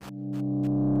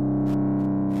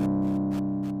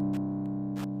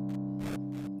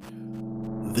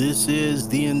This is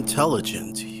the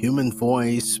Intelligent Human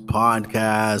Voice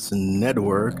Podcast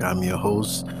Network. I'm your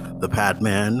host, the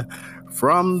Padman,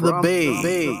 from the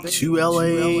Bay to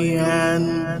LA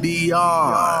and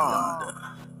beyond.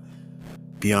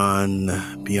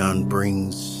 Beyond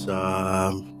brings,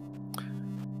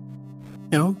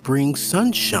 brings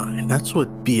sunshine. That's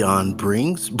what Beyond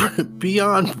brings.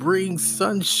 Beyond brings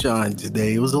sunshine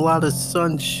today. It was a lot of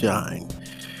sunshine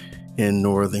in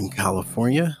Northern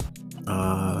California.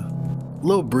 A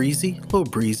little breezy, a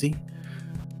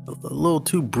little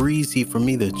too breezy for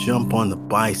me to jump on the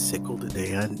bicycle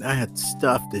today. I had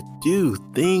stuff to do,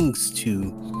 things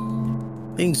to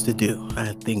do. I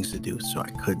had things to do, so I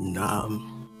couldn't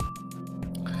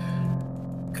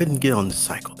get on the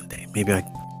cycle today. Maybe I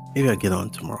get on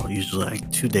tomorrow. Usually like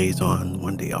 2 days on,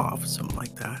 1 day off, something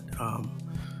like that.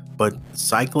 But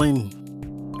cycling,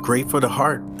 great for the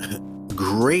heart.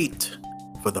 Great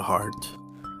for the heart.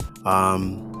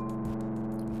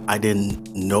 I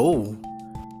didn't know.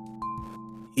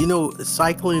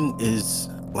 Cycling is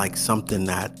like something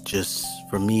that just,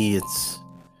 for me, it's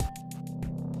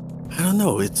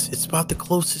about the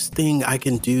closest thing I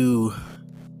can do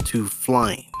to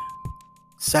flying.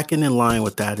 Second in line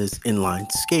with that is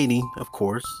inline skating, of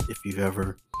course. If you've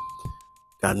ever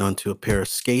gotten onto a pair of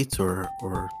skates or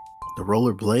the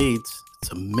roller blades,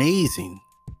 it's amazing.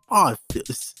 Oh,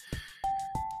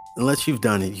 unless you've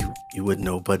done it, you wouldn't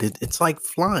know, but it's like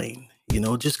flying,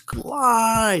 just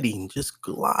gliding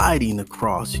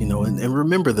across, and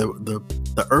remember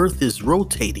the earth is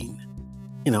rotating,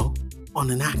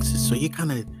 on an axis. So you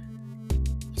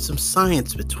some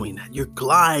science between that. You're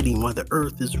gliding while the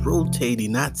earth is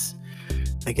rotating. I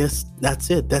guess that's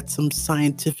it. That's some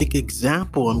scientific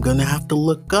example I'm going to have to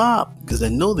look up because I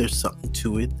know there's something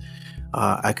to it.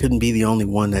 I couldn't be the only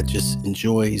one that just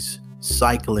enjoys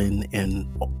cycling and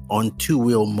on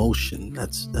two-wheel motion.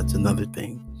 That's another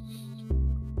thing.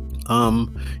 I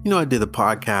did a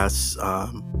podcast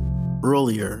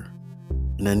earlier,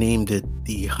 and I named it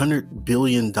the $100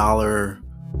 billion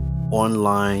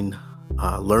online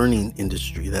learning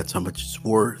industry. That's how much it's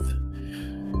worth.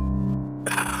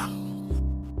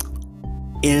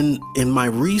 In my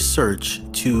research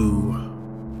to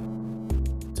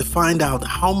find out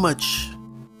how much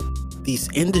these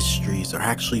industries are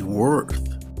actually worth,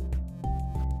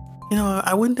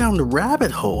 I went down the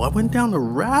rabbit hole.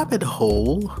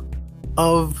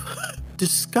 Of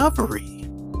discovery,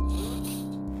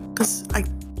 because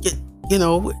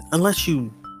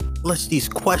unless these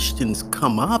questions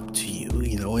come up to you,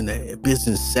 in a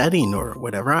business setting or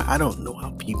whatever, I don't know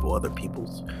how other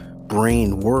people's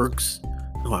brain works.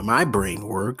 I know how my brain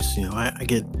works. I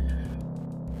get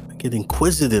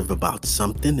inquisitive about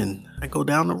something and I go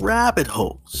down a rabbit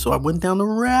hole. So I went down the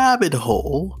rabbit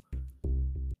hole,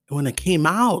 and when I came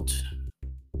out,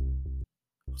 I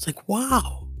was like,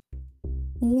 wow.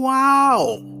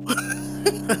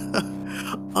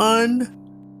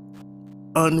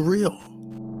 Unreal,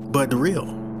 but real.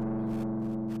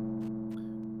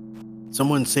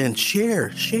 Someone saying, share,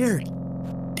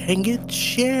 dang it,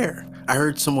 share. I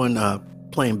heard someone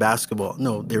playing basketball.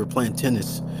 No, they were playing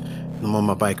tennis. And I'm on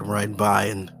my bike and riding by,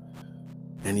 and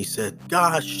he said,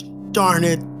 gosh darn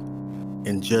it.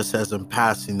 And just as I'm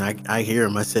passing, I hear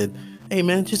him. I said, hey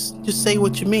man, just say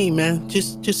what you mean, man.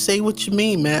 Just say what you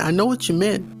mean, man. I know what you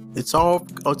meant. It's all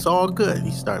good.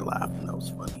 He started laughing. That was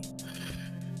funny.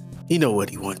 He knew what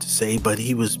he wanted to say, but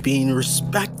he was being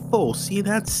respectful. See,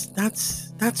 that's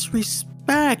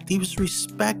respect. He was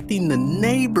respecting the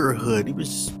neighborhood. He was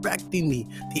respecting the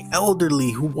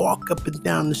elderly who walk up and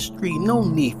down the street. No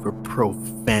need for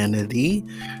profanity.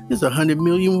 There's 100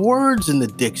 million words in the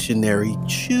dictionary.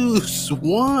 Choose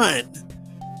one.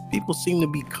 People seem to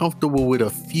be comfortable with a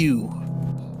few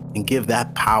and give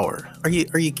that power. Are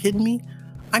you kidding me?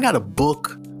 I got a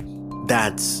book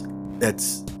that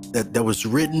was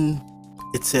written.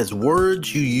 It says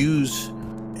words you use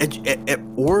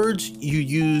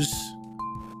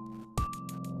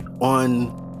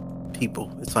on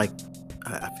people. It's like,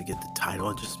 I forget the title.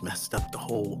 I just messed up the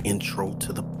whole intro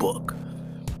to the book,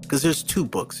 because there's two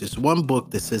books. There's one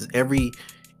book that says every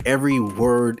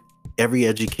word every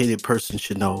educated person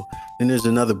should know. Then there's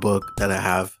another book that I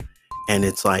have, and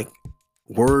it's like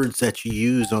words that you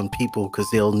use on people because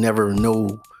they'll never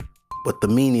know what the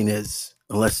meaning is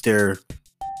unless they're,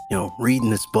 reading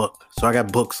this book. So I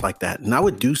got books like that, and I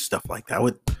would do stuff like that. I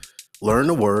would learn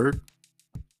a word,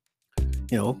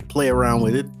 play around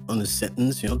with it on a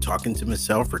sentence, talking to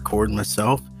myself, recording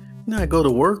myself. And then I go to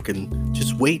work and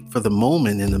just wait for the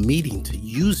moment in the meeting to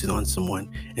use it on someone,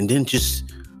 and then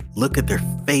just look at their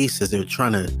face as they're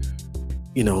trying to,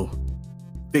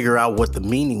 figure out what the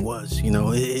meaning was. You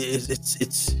know,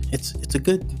 it's a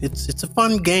good, it's a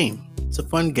fun game. It's a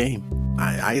fun game.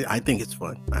 I think it's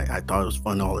fun. I thought it was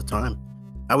fun all the time.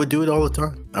 I would do it all the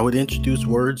time. I would introduce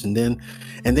words, and then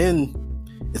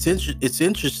it's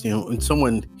interesting when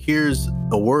someone hears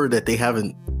a word that they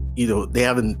haven't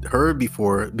heard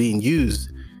before being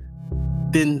used.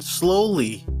 Then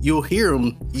slowly you'll hear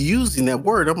them using that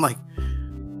word. I'm like,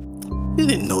 you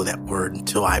didn't know that word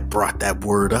until I brought that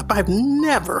word up. I've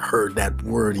never heard that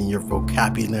word in your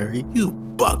vocabulary, you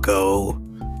bucko.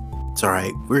 It's all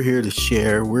right. We're here to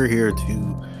share. We're here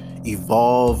to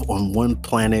evolve on one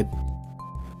planet.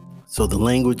 So the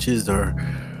languages are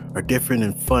different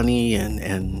and funny,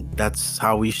 and that's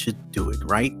how we should do it,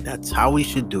 right? That's how we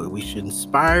should do it. We should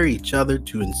inspire each other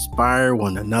to inspire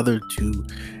one another, to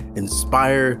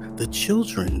inspire the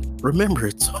children. Remember,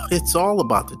 it's all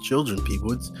about the children,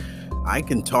 people. I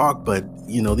can talk, but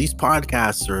these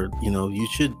podcasts are,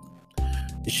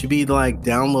 it should be like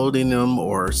downloading them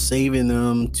or saving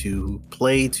them to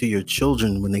play to your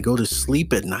children when they go to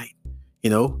sleep at night.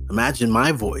 Imagine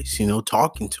my voice,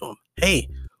 talking to them. Hey,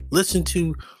 listen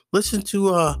to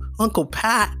Uncle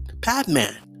Pat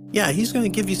Man. Yeah, he's going to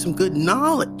give you some good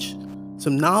knowledge,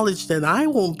 some knowledge that I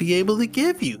won't be able to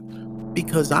give you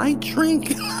because I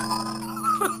drink.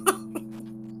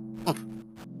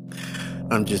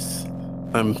 I'm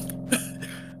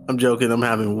joking. I'm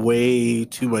having way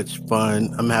too much fun.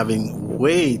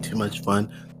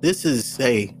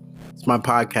 It's my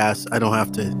podcast. I don't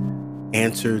have to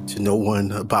answer to no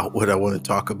one about what I want to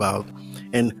talk about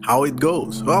and how it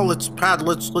goes. Well, let's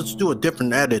do a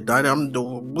different edit.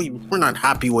 We're not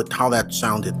happy with how that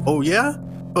sounded. Oh yeah.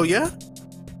 Oh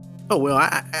well,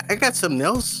 I got something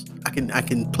else I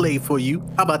can play for you.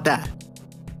 How about that?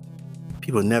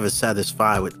 People are never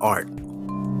satisfied with art.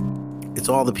 It's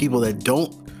all the people that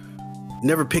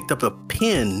never picked up a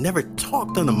pen, never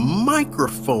talked on a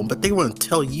microphone, but they want to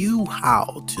tell you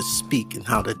how to speak and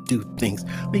how to do things.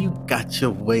 Well, you got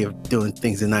your way of doing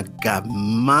things and I got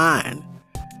mine.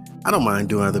 I don't mind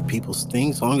doing other people's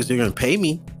things as long as they're going to pay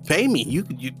me. Pay me. You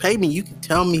pay me. You can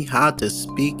tell me how to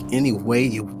speak any way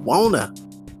you wanna.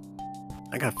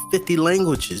 I got 50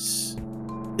 languages,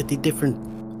 50 different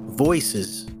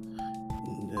voices.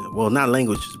 Well, not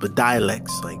languages, but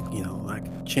dialects. Like, I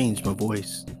can change my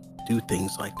voice, do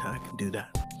things like that. I can do that.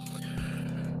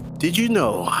 Did you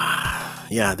know?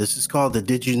 Yeah, this is called the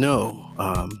Did You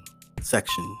Know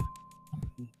section.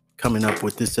 Coming up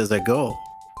with this as I go.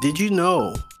 Did you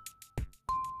know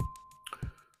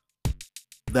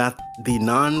that the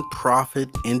nonprofit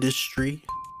industry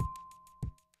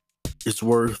is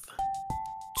worth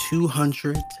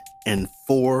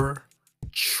 $204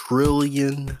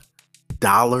 trillion?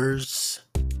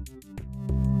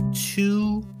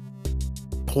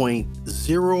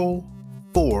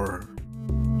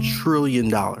 $2.04 trillion,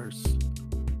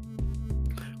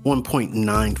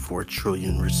 1.94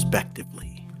 trillion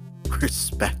respectively.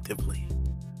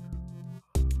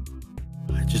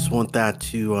 I just want that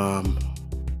to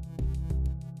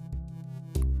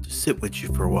sit with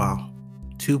you for a while.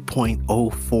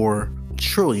 2.04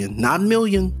 trillion, not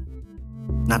million,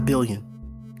 not billion,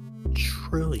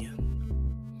 trillion.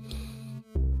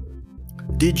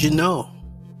 Did you know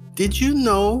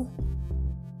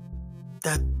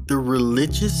that the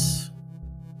religious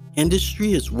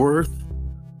industry is worth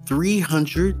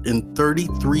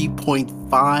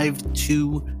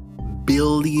 $333.52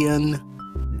 billion?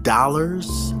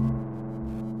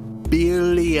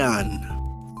 Billion.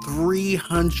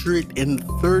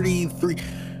 333.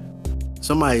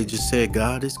 Somebody just said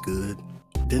God is good.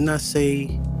 Didn't I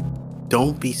say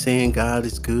don't be saying God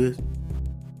is good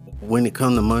when it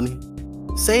comes to money?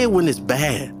 Say it when it's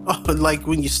bad. Oh, like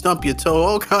when you stump your toe.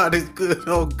 Oh, God is good.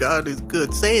 Oh, God is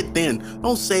good. Say it then.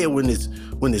 Don't say it when it's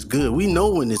good. We know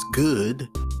when it's good.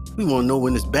 We want to know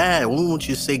when it's bad. We want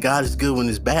you to say God is good when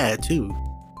it's bad too.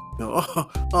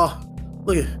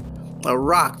 Look at a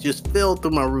rock just fell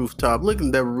through my rooftop. Look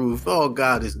at that roof. Oh,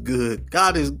 God is good.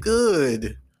 God is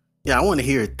good. Yeah, I want to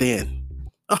hear it then.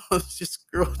 Oh, this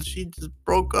girl, she just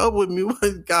broke up with me.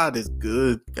 God is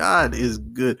good. God is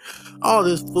good. All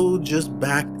this food just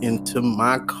backed into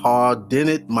my car,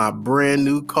 dented my brand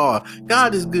new car.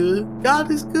 God is good. God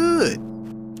is good.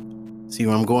 See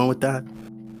where I'm going with that?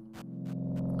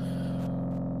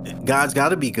 God's got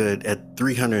to be good at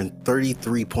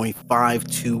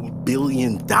 $333.52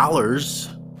 billion.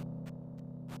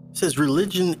 It says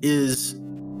religion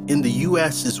in the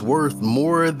U.S. is worth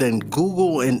more than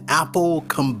Google and Apple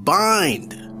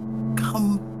combined.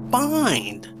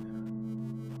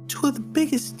 Two of the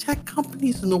biggest tech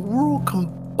companies in the world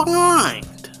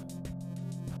combined.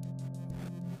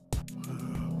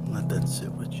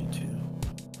 sit with you too.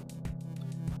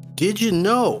 Did you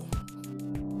know?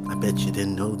 I bet you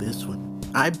didn't know this one.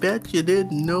 I bet you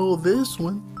didn't know this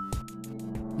one.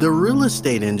 The real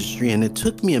estate industry, and it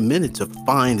took me a minute to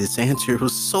find this answer. It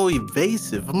was so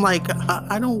evasive. I'm like,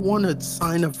 I don't want to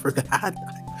sign up for that.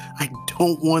 I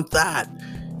don't want that.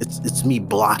 It's me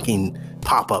blocking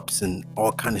pop-ups and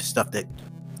all kind of stuff that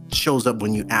shows up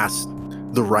when you ask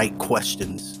the right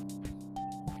questions.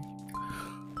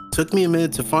 Took me a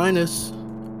minute to find this.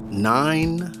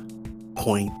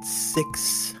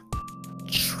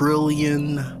 $9.6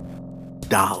 trillion.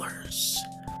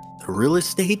 The real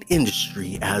estate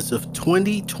industry as of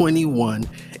 2021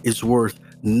 is worth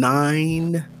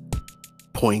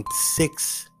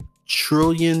 $9.6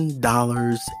 trillion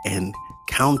and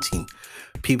counting.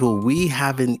 People, we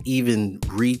haven't even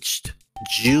reached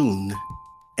June,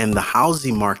 and the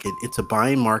housing market, it's a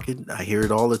buying market. I hear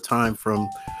it all the time from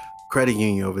credit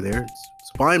union over there.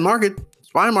 It's a buying market. It's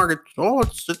a buying market. Oh,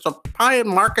 it's a buying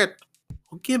market.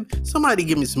 Somebody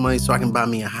give me some money so I can buy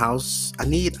me a house. I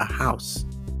need a house.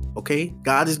 Okay?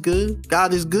 God is good.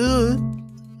 God is good.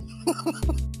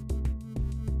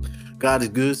 God is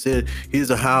good. Said, here's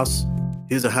a house.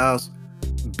 Here's a house.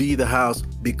 Be the house.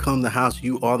 Become the house.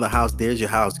 You are the house. There's your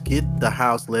house. Get the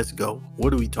house. Let's go.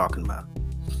 What are we talking about?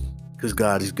 Because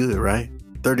God is good, right?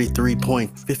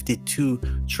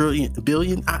 33.52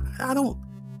 billion. I don't.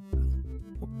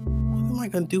 What am I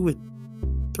going to do with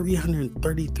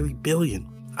 333 billion?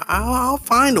 I'll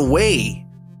find a way.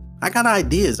 I got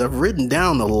ideas. I've written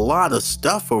down a lot of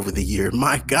stuff over the year.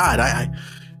 My God, I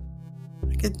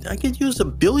could use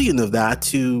 $1 billion of that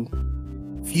to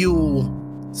fuel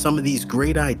some of these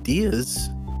great ideas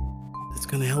that's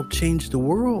going to help change the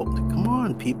world. Come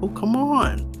on, people. Come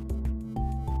on.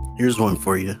 Here's one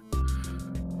for you.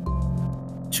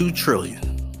 2 trillion.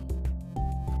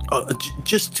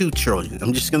 Just 2 trillion.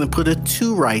 I'm just going to put a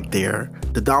 2 right there,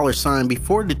 the dollar sign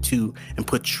before the 2, and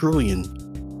put trillion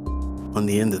on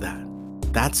the end of that.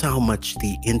 That's how much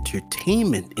the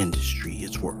entertainment industry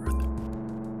is worth.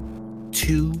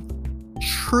 $2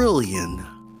 trillion.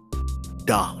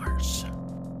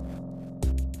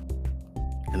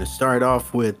 And it started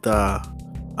off with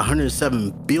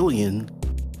 107 billion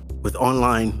with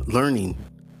online learning.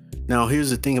 Now, here's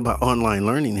the thing about online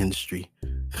learning industry.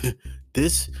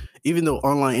 Even though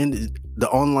the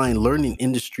online learning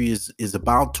industry is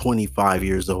about 25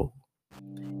 years old,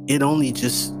 it only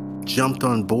just jumped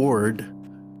on board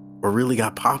or really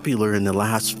got popular in the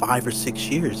last 5 or 6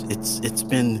 years. It's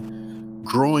been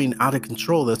growing out of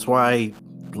control. That's why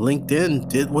LinkedIn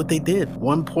did what they did.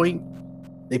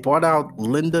 They bought out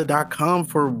lynda.com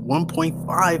for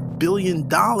 $1.5 billion.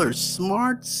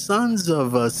 Smart sons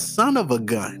of a son of a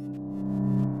gun.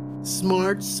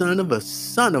 Smart son of a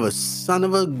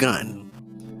gun.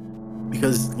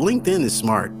 Because LinkedIn is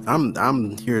smart. I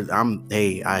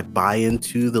buy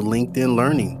into the LinkedIn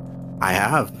learning. I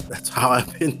have. That's how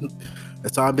I've been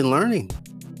learning.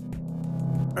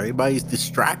 Everybody's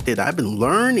distracted. I've been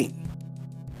learning.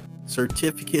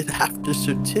 Certificate after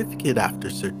certificate after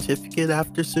certificate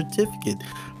after certificate.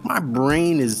 My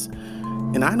brain is,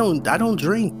 and I don't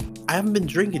drink. I haven't been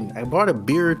drinking. I bought a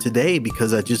beer today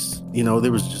because I just,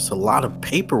 there was just a lot of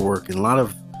paperwork and a lot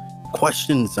of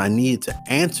questions I needed to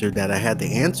answer that I had the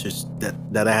answers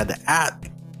that I had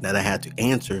to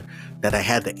answer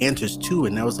to,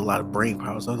 and that was a lot of brain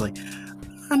power. So I was like,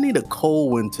 I need a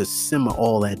cold one to simmer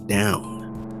all that down.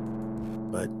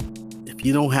 But if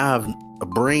you don't have a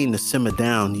brain to simmer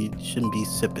down, you shouldn't be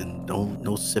sipping.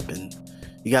 No sipping.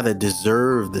 You gotta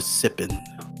deserve the sipping.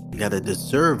 You gotta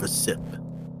deserve a sip.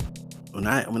 When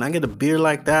I get a beer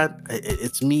like that,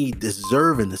 it's me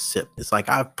deserving the sip. It's like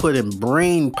I've put in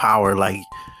brain power like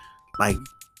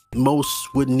most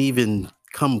wouldn't even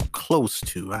come close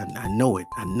to. I know it.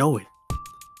 I knows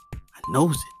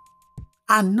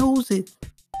it.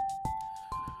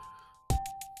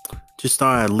 Just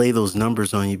thought I'd lay those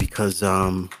numbers on you because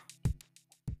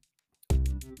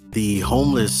the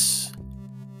homeless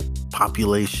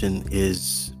population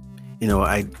is,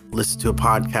 I listened to a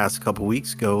podcast a couple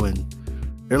weeks ago and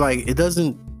they're like,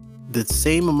 the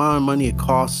same amount of money it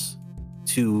costs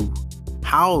to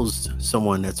house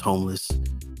someone that's homeless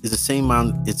is the same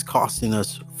amount it's costing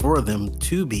us for them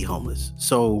to be homeless.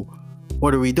 So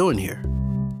what are we doing here?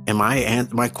 And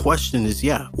my question is,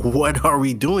 what are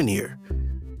we doing here?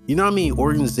 You know how many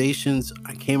organizations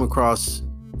I came across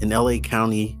in LA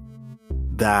County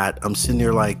that I'm sitting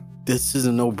there like, this is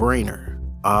a no-brainer.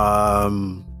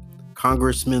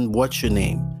 Congressman, what's your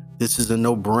name? This is a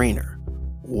no-brainer.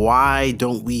 Why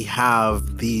don't we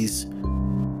have these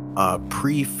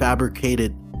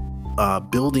prefabricated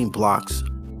building blocks,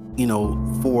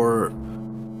 for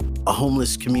a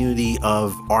homeless community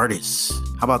of artists.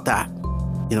 How about that?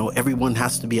 Everyone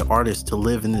has to be an artist to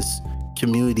live in this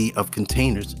community of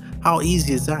containers. How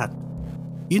easy is that?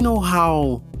 You know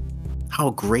how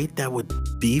great that would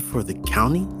be for the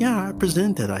county? Yeah, I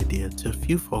presented that idea to a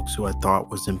few folks who I thought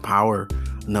was in power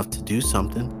enough to do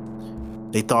something.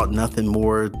 They thought nothing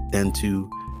more than to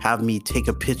have me take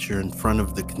a picture in front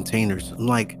of the containers. I'm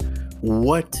like,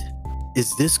 what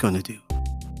is this going to do?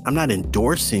 I'm not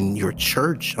endorsing your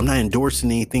church. I'm not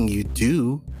endorsing anything you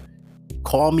do.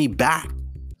 Call me back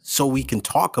so we can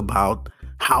talk about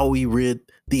how we rid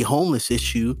the homeless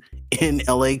issue in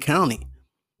LA County.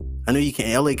 I know you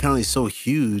can. LA County is so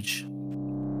huge.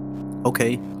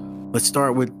 Okay, let's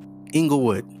start with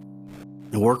Inglewood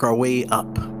and work our way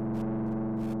up.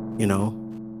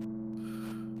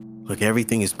 Look,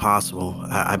 everything is possible.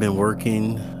 I've been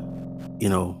working,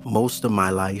 most of my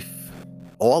life,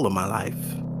 all of my life.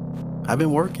 I've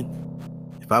been working.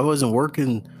 If I wasn't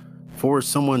working for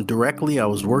someone directly, I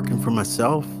was working for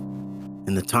myself.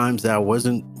 And the times that I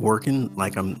wasn't working,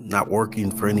 like I'm not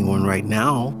working for anyone right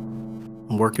now,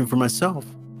 I'm working for myself.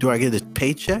 Do I get a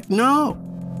paycheck? No.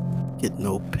 Get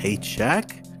no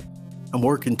paycheck. I'm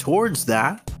working towards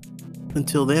that.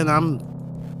 Until then, I'm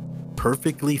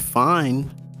perfectly fine.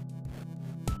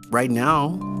 Right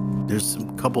now, there's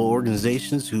some couple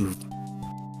organizations who've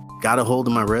got a hold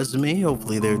of my resume.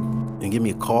 Hopefully they're gonna give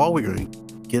me a call. We're gonna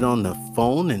get on the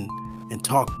phone and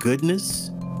talk goodness.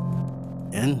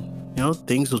 And,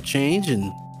 things will change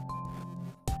and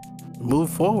move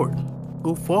forward.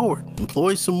 Move forward.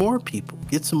 Employ some more people.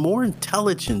 Get some more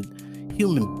intelligent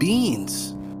human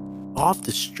beings off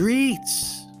the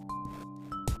streets.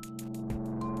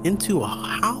 Into a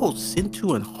house,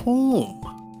 into a home.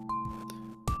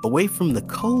 Away from the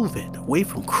COVID, away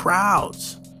from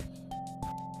crowds.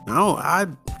 I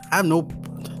have no,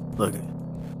 look,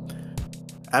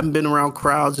 I haven't been around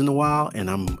crowds in a while, and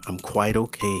I'm quite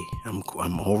okay.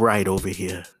 I'm all right over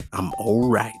here. I'm all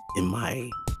right in my,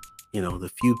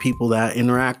 the few people that I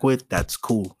interact with, that's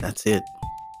cool. That's it.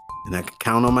 And I can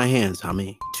count on my hands how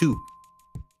many? 2.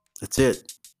 That's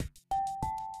it.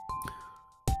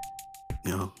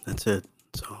 That's it.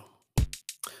 So, all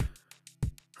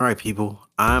right, people.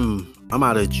 I'm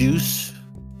out of juice.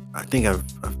 I think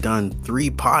I've done 3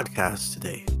 podcasts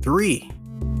today. 3.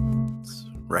 It's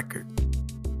a record.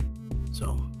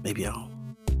 So maybe I'll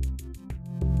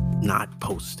not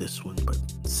post this one, but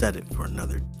set it for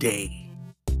another day.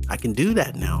 I can do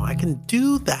that now. I can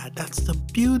do that. That's the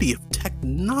beauty of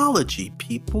technology,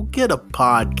 people. Get a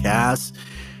podcast.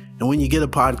 And when you get a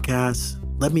podcast,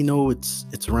 let me know it's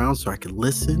around so I can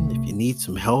listen. If you need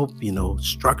some help,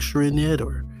 structuring it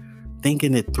or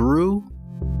thinking it through,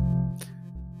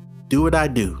 do what I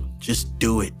do. Just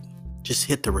do it. Just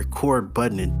hit the record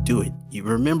button and do it. You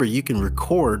remember, you can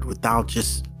record without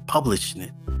just publishing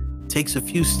it. It takes a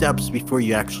few steps before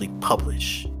you actually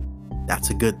publish.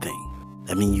 That's a good thing.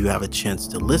 That means you have a chance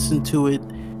to listen to it,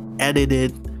 edit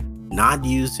it, not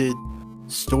use it,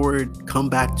 store it, come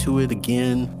back to it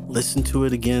again, listen to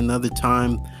it again another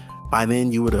time. By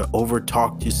then, you would have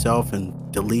over-talked yourself and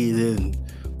deleted it. And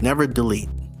never delete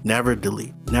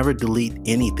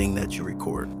anything that you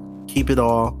record. Keep it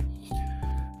all.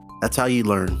 That's how you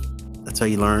learn. That's how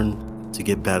you learn to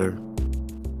get better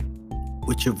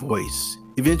with your voice.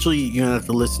 Eventually, you're going to have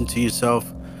to listen to yourself.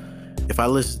 If I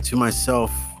listened to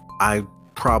myself, I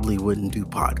probably wouldn't do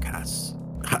podcasts.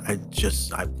 I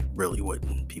really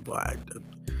wouldn't. People,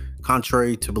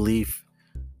 contrary to belief,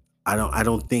 I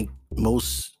don't think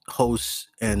most hosts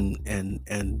and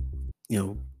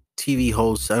TV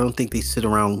hosts, I don't think they sit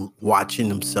around watching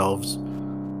themselves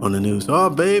on the news. Oh,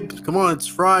 babe, come on, it's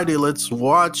Friday. Let's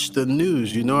watch the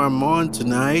news. I'm on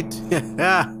tonight.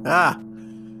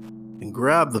 And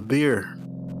grab the beer.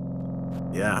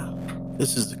 Yeah,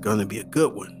 this is going to be a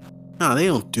good one. No, they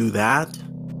don't do that.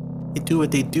 They do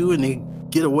what they do and they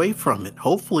get away from it,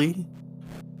 hopefully.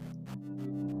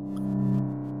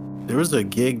 There was a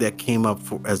gig that came up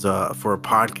for a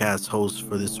podcast host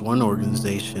for this one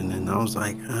organization, and I was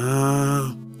like,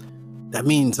 that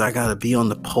means I gotta be on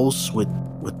the pulse with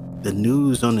the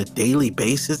news on a daily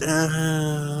basis.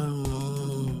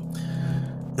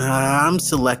 I'm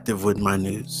selective with my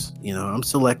news. I'm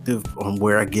selective on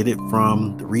where I get it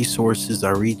from, the resources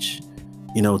I reach,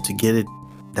 to get it,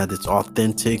 that it's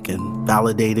authentic and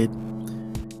validated.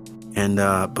 And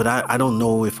but I don't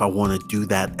know if I want to do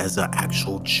that as an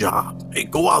actual job. Hey,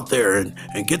 go out there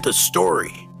and get the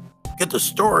story. Get the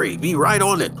story. Be right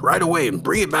on it right away and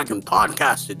bring it back and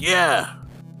podcast it. Yeah.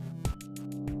 I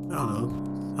don't know.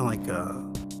 Sound like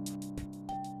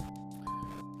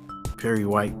Perry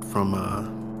White from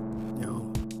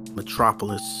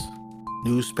Metropolis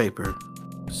newspaper,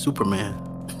 Superman.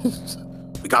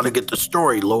 We got to get the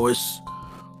story, Lois.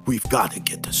 We've got to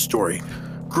get the story.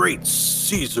 Great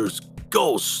Caesar's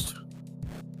ghost.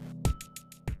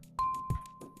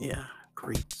 Yeah,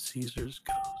 Great Caesar's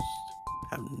ghost.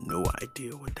 I have no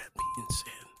idea what that means,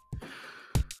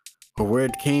 or where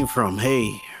it came from.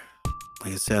 Hey,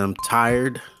 like I said, I'm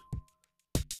tired.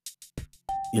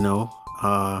 I'm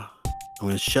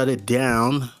going to shut it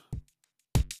down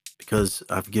because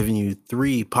I've given you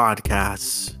 3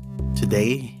 podcasts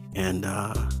today, and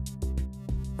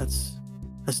that's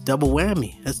double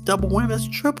whammy. That's double whammy. That's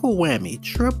triple whammy.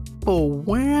 Triple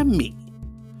whammy.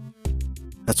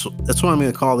 That's what I'm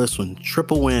going to call this one.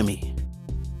 Triple whammy.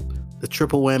 The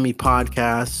triple whammy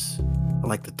podcast. I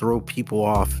like to throw people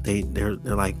off. They're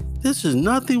like, this is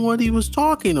nothing what he was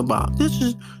talking about.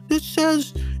 It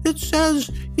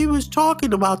says he was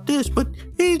talking about this, but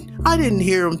I didn't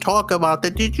hear him talk about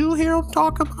that. Did you hear him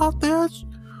talk about this?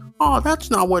 Oh, that's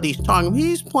not what he's talking about.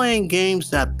 He's playing games,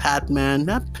 that Patman,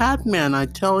 I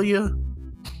tell you.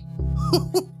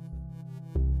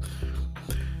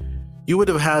 You would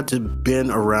have had to been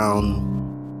around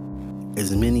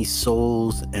as many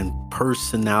souls and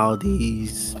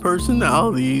personalities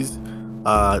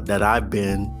that I've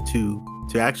been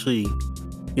to actually,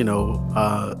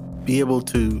 be able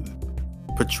to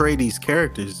portray these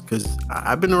characters, because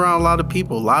I've been around a lot of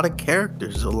people, a lot of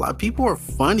characters. A lot of people are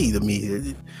funny to me.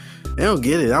 They don't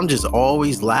get it. I'm just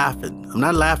always laughing. I'm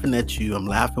not laughing at you. I'm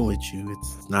laughing with you.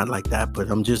 It's not like that, but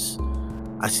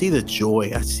I see the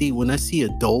joy. When I see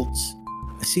adults,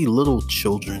 I see little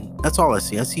children. That's all I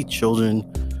see. I see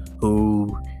children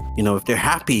who, if they're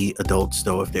happy adults,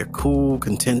 though, if they're cool,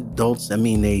 content adults, I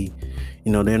mean,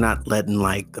 they're not letting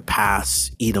like the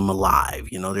past eat them alive.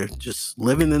 They're just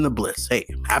living in the bliss. Hey,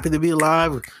 I'm happy to be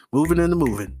alive, moving and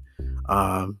moving.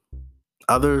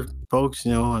 Other folks,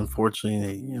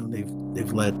 unfortunately,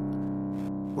 they've let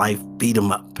life beat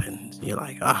them up, and you're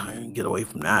like, get away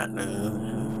from that.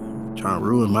 Trying to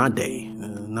ruin my day.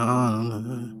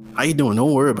 No. How you doing?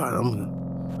 Don't worry about it.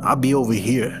 I'll be over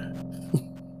here.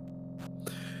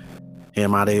 Hey,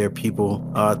 I'm out of here, people.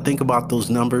 Think about those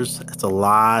numbers. That's a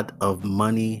lot of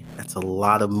money. That's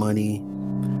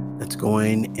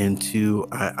going into,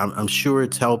 I'm sure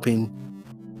it's helping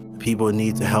people who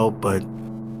need to help, but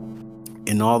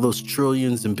in all those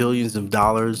trillions and billions of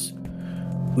dollars,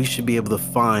 we should be able to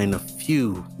find a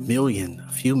few million,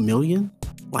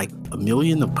 like $1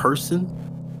 million a person.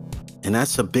 And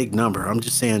that's a big number. I'm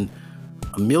just saying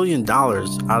 $1 million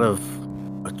out of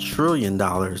 $1 trillion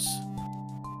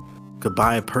could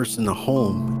buy a person a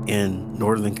home in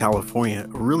Northern California,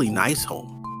 a really nice home.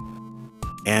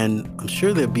 And I'm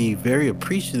sure they'd be very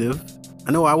appreciative.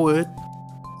 I know I would.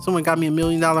 Someone got me $1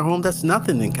 million home. That's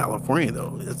nothing in California,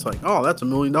 though. It's like, oh, that's $1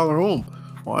 million home.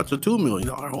 Well, that's a $2 million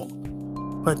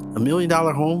home. But $1 million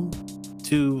home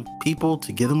to people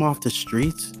to get them off the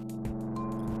streets.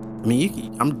 I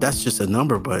mean, that's just a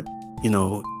number, but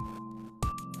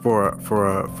for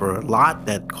a lot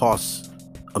that costs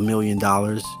 $1 million,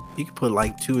 you could put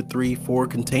like 2 or 3, 4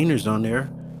 containers on there.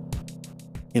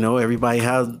 Everybody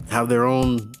have their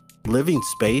own living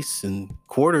space and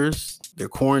quarters. They're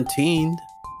quarantined.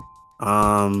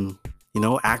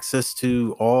 Access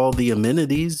to all the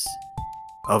amenities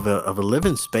of a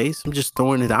living space. I'm just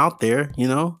throwing it out there.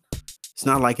 It's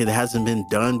not like it hasn't been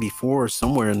done before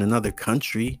somewhere in another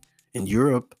country in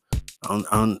Europe.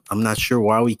 I'm not sure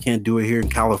why we can't do it here in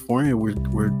California. We're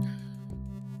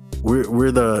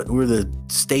the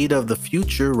state of the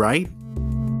future, right?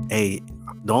 Hey,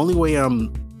 the only way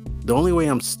I'm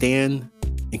staying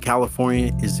in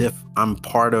California is if I'm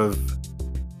part of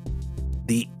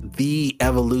the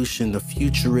evolution, the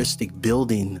futuristic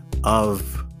building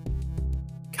of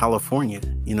California,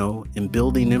 in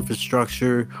building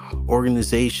infrastructure,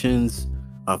 organizations,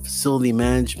 facility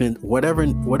management,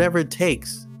 whatever it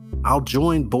takes. I'll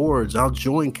join boards, I'll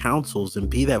join councils and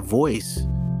be that voice.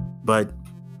 But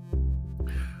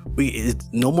it's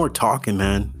no more talking,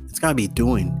 man. It's gotta be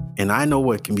doing. And I know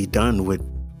what can be done with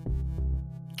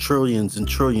trillions and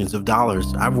trillions of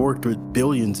dollars. I've worked with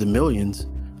billions and millions.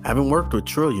 I haven't worked with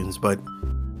trillions, but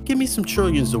give me some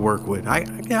trillions to work with. I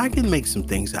can make some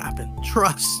things happen.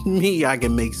 Trust me, I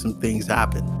can make some things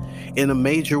happen in a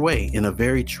major way, in a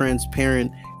very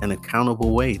transparent and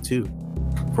accountable way too.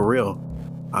 For real.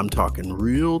 I'm talking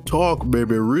real talk,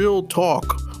 baby, real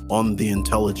talk on the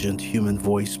Intelligent Human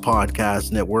Voice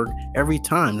Podcast Network. Every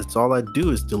time, that's all I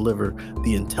do is deliver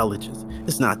the intelligence.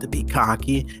 It's not to be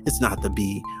cocky. It's not to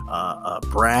be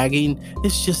bragging.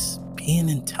 It's just being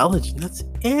intelligent. That's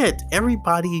it.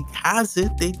 Everybody has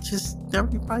it.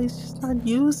 Everybody's just not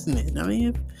using it. I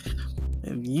mean,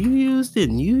 if you used it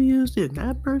and you used it and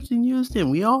that person used it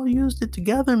and we all used it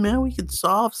together, man, we could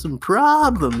solve some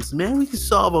problems, man. We could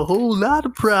solve a whole lot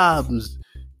of problems.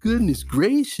 Goodness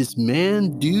gracious,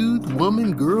 man, dude,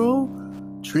 woman, girl,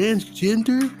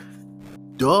 transgender,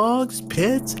 dogs,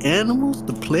 pets, animals,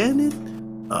 the planet,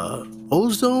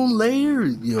 ozone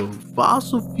layer,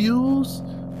 fossil fuels,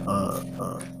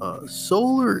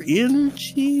 solar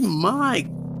energy. My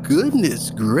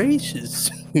goodness gracious.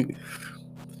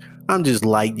 I'm just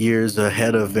light years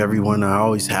ahead of everyone. I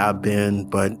always have been,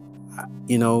 but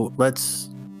I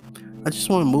just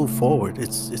want to move forward.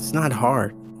 It's not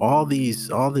hard. All these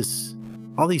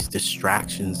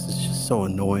distractions, it's just so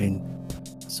annoying.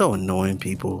 So annoying,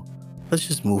 people. Let's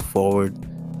just move forward,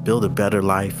 build a better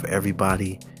life for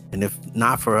everybody. And if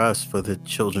not for us, for the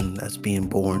children that's being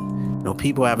born.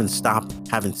 People haven't stopped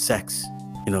having sex.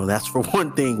 That's for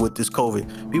one thing with this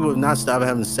COVID. People have not stopped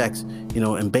having sex,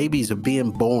 and babies are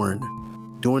being born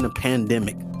during the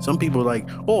pandemic. Some people are like,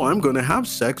 oh, I'm going to have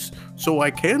sex so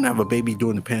I can have a baby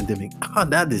during the pandemic. Oh,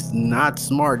 that is not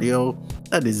smart, yo.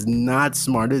 That is not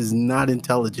smart. It is not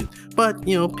intelligent. But,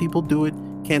 people do it.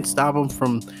 Can't stop them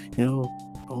from,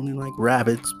 only like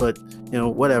rabbits, but,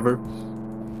 whatever.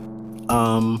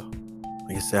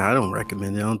 Like I said, I don't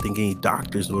recommend it. I don't think any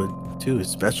doctors would too,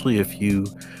 especially if you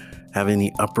have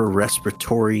any upper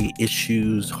respiratory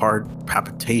issues, heart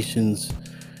palpitations,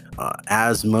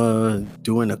 asthma,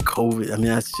 doing a COVID. I mean,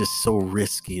 that's just so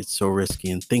risky. It's so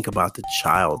risky. And think about the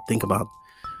child.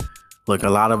 Look, a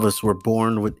lot of us were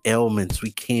born with ailments.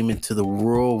 We came into the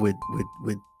world with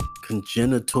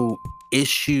congenital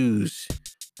issues.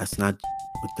 That's not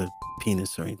with the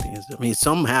penis or anything, is it? I mean,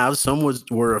 some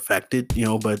were affected,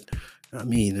 but I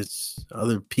mean, it's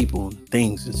other people and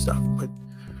things and stuff, but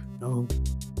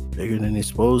bigger than they're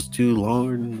supposed to,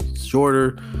 longer than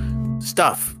shorter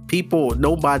stuff. People,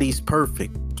 nobody's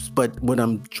perfect. But what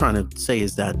I'm trying to say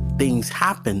is that things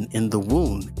happen in the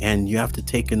womb, and you have to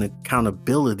take an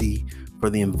accountability for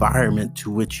the environment to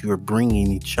which you're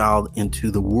bringing a child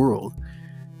into the world.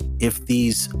 If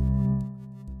these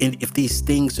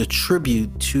things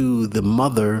attribute to the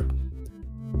mother,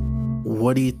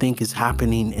 what do you think is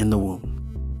happening in the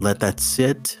womb? Let that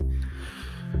sit.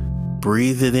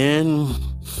 Breathe it in.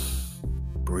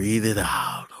 Breathe it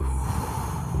out.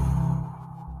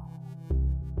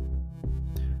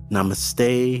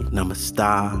 Namaste,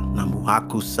 namasta,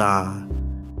 namuakusa.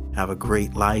 Have a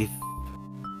great life.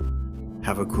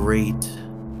 Have a great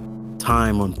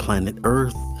time on planet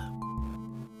Earth.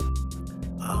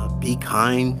 Be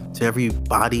kind to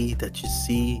everybody that you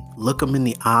see. Look them in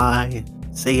the eye.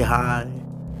 Say hi.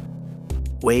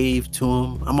 Wave to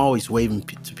them. I'm always waving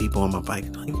to people on my bike.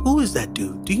 Like, who is that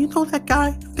dude? Do you know that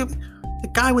guy? The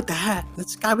guy with the hat.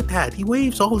 That's the guy with the hat. He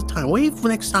waves all the time. Wave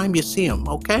next time you see him,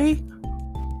 okay?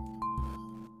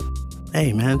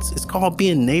 Hey, man, it's called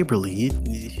being neighborly.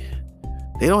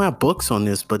 They don't have books on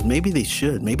this, but maybe they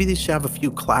should. Maybe they should have a few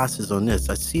classes on this.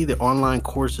 I see the online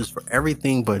courses for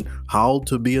everything but how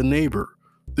to be a neighbor.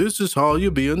 This is how you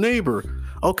be a neighbor.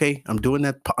 Okay, I'm doing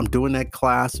that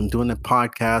class. I'm doing that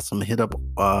podcast. I'm gonna hit up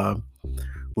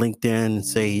LinkedIn and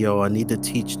say, I need to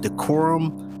teach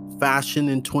decorum, fashion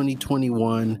in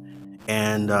 2021,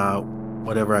 and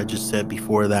whatever I just said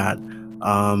before that.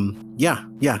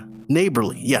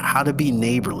 Neighborly. Yeah, how to be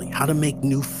neighborly, how to make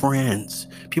new friends.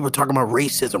 People are talking about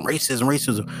racism.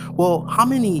 Well, how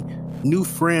many new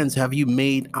friends have you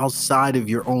made outside of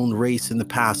your own race in the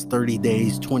past 30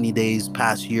 days, 20 days,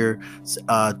 past year,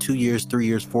 2 years, 3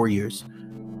 years, 4 years?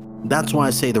 That's why I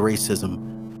say the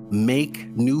racism. Make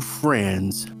new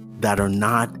friends that are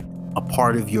not a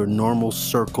part of your normal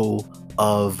circle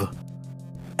of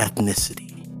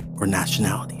ethnicity or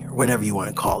nationality or whatever you want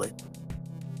to call it.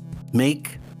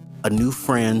 Make a new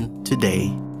friend today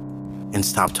and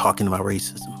stop talking about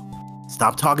racism.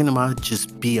 Stop talking about it.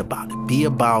 Just be about it. Be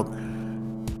about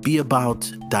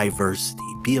diversity.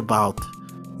 Be about,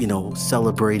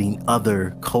 celebrating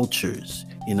other cultures.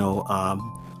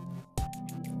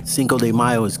 Cinco de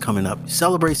Mayo is coming up.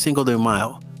 Celebrate Cinco de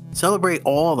Mayo. Celebrate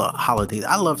all the holidays.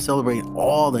 I love celebrating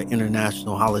all the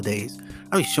international holidays.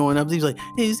 I be showing up. He's like,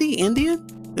 hey, is he Indian?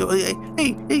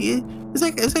 Hey, is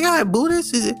that guy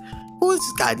Buddhist? Who is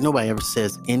this guy? Nobody ever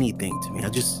says anything to me. I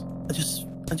just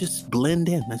blend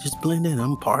in.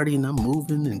 I'm partying, I'm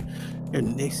moving,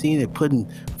 and they see they're putting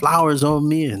flowers on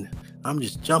me, and I'm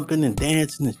just jumping and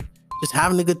dancing and just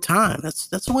having a good time.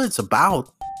 That's what it's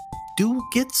about.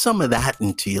 Get some of that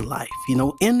into your life.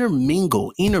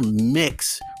 Intermingle,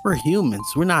 intermix. We're humans.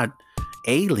 We're not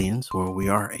aliens, or we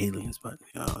are aliens, but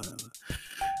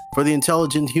for the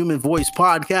Intelligent Human Voice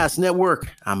Podcast Network,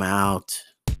 I'm out.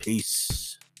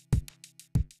 Peace.